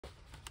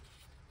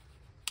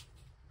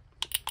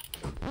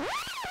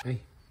Hey.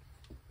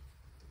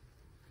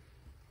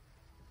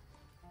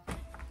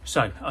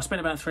 So, I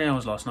spent about 3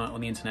 hours last night on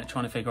the internet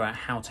trying to figure out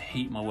how to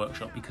heat my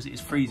workshop because it is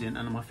freezing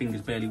and my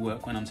fingers barely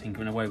work when I'm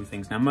tinkering away with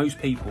things. Now, most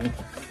people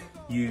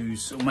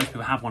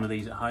have one of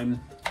these at home,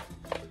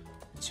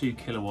 2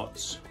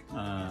 kilowatts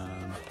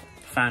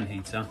fan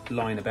heater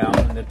lying about,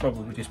 and they'd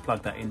probably just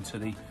plug that into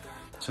the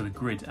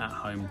grid at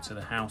home to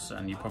the house,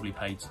 and you probably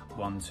paid £1,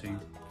 £2,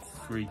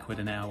 £3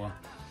 an hour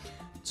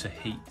to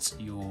heat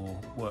your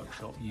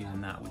workshop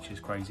using that, which is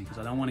crazy because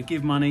I don't want to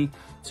give money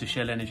to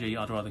Shell Energy.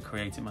 I'd rather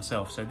create it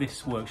myself. So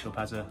this workshop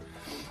has a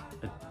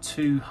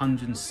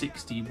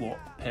 260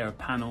 watt pair of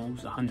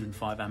panels,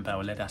 105 amp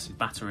hour lead acid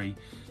battery,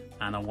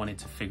 and I wanted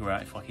to figure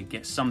out if I could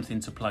get something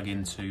to plug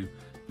into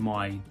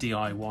my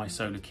DIY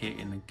solar kit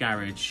in the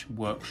garage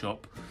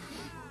workshop.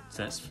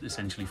 So that's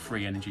essentially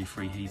free energy,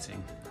 free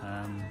heating,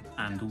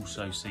 and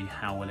also see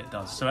how well it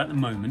does. So at the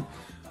moment,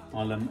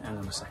 I'll hang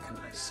on a second,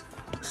 let's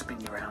spin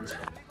you around.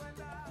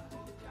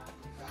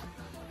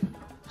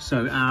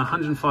 So our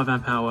 105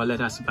 amp hour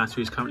lead acid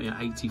battery is currently at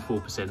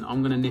 84%.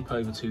 I'm going to nip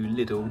over to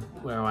Lidl,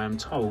 where I am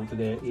told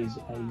there is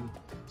a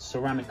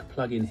ceramic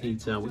plug-in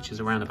heater which is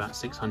around about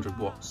 600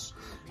 watts.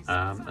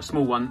 A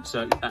small one,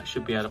 so that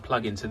should be able to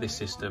plug into this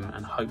system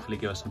and hopefully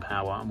give us some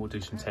power, and we'll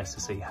do some tests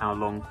to see how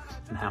long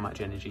and how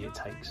much energy it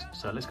takes.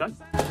 So let's go.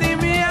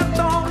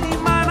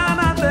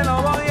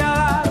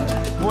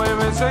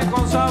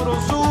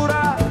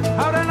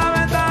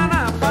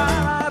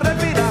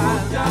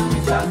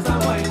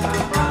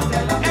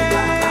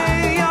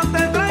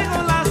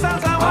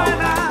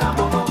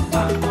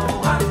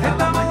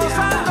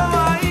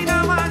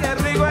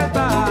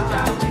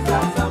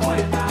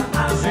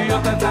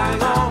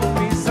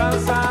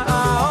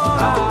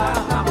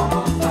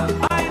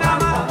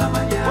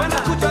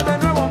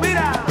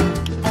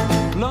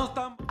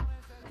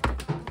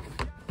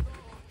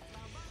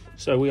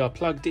 So we are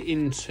plugged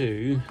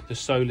into the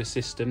solar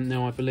system.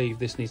 Now I believe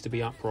this needs to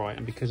be upright,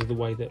 and because of the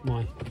way that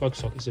my plug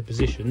sockets are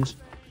positioned,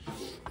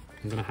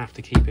 I'm going to have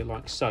to keep it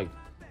like so.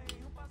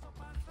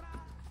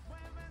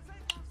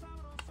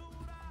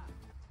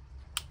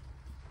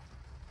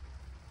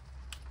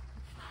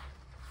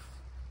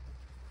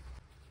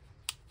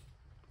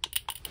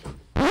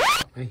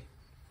 Hey.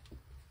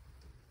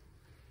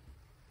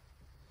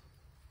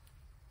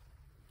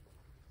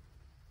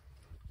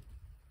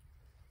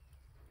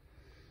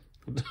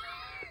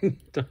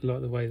 Don't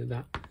like the way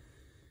that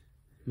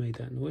made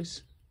that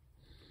noise.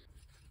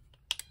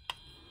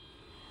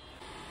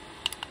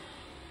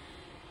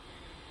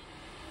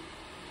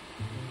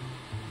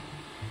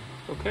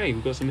 Okay,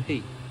 we've got some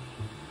heat.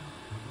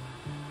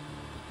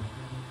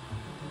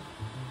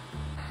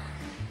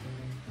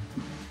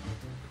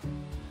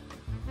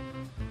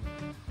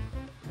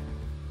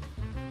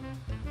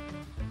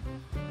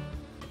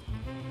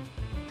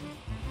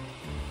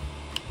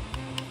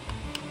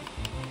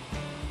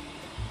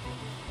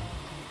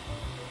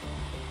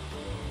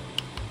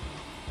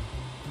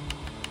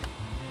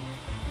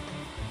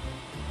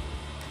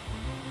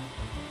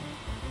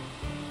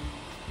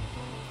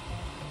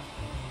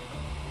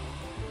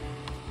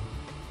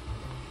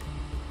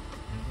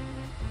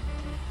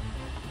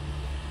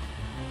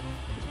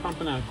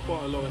 Pumping out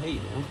quite a lot of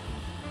heat now.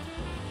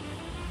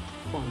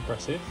 Quite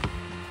impressive.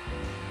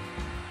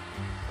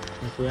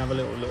 If we have a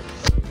little look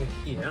over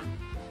here,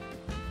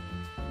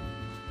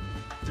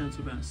 down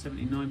to about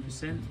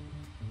 79%.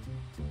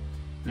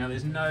 Now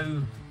there's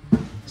no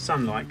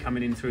sunlight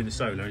coming in through the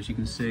solar, as you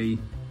can see.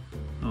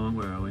 Oh,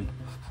 where are we?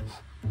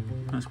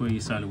 That's where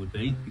your solar would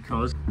be,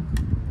 because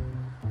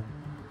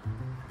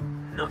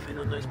nothing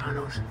on those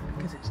panels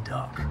because it's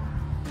dark.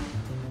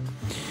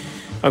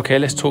 Okay,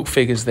 let's talk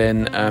figures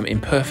then. In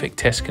perfect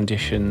test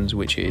conditions,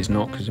 which it is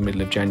not because it's the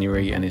middle of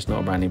January and it's not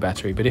a brand new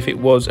battery, but if it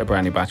was a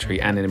brand new battery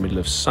and in the middle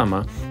of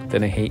summer,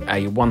 then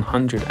a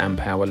 100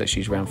 amp hour, let's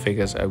use round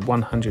figures, a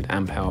 100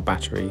 amp hour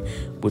battery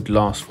would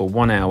last for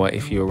 1 hour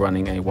if you were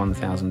running a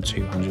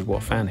 1200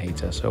 watt fan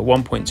heater. So a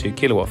 1.2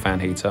 kilowatt fan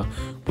heater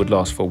would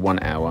last for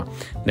 1 hour.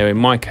 Now in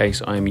my case,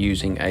 I'm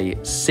using a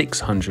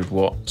 600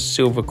 watt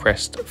Silver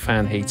Crest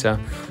fan heater.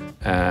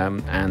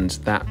 And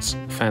that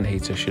fan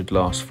heater should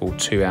last for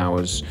 2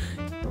 hours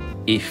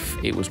if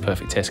it was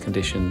perfect test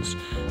conditions.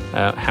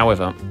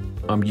 However,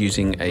 I'm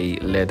using a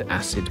lead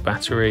acid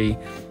battery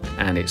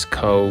and it's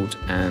cold,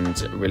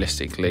 and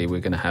realistically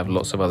we're going to have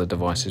lots of other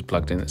devices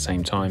plugged in at the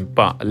same time,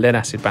 but a lead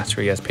acid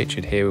battery as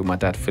pictured here with my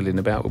dad fiddling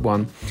about with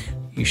one,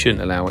 you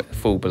shouldn't allow it to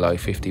fall below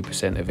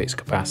 50% of its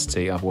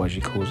capacity, otherwise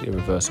you cause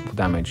irreversible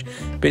damage.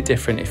 A bit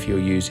different if you're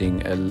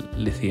using a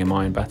lithium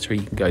ion battery,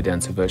 you can go down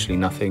to virtually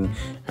nothing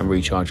and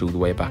recharge all the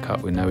way back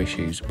up with no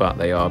issues, but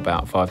they are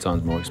about 5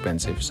 times more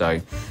expensive,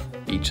 so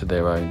each of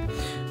their own.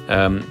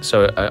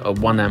 So a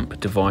 1 amp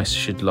device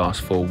should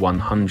last for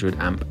 100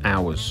 amp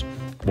hours.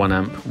 1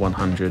 amp,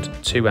 100,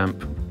 2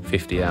 amp,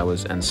 50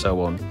 hours, and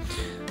so on.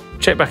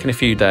 Check back in a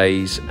few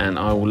days and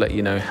I will let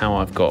you know how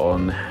I've got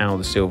on, how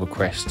the Silver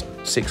Crest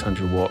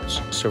 600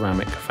 watts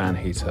ceramic fan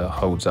heater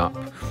holds up,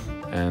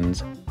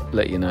 and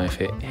let you know if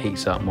it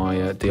heats up my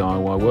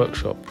DIY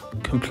workshop.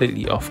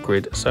 Completely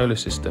off-grid solar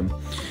system.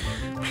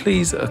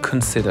 Please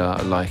consider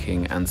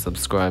liking and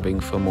subscribing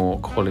for more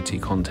quality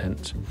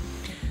content.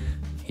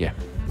 Yeah,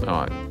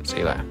 alright, see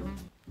you later.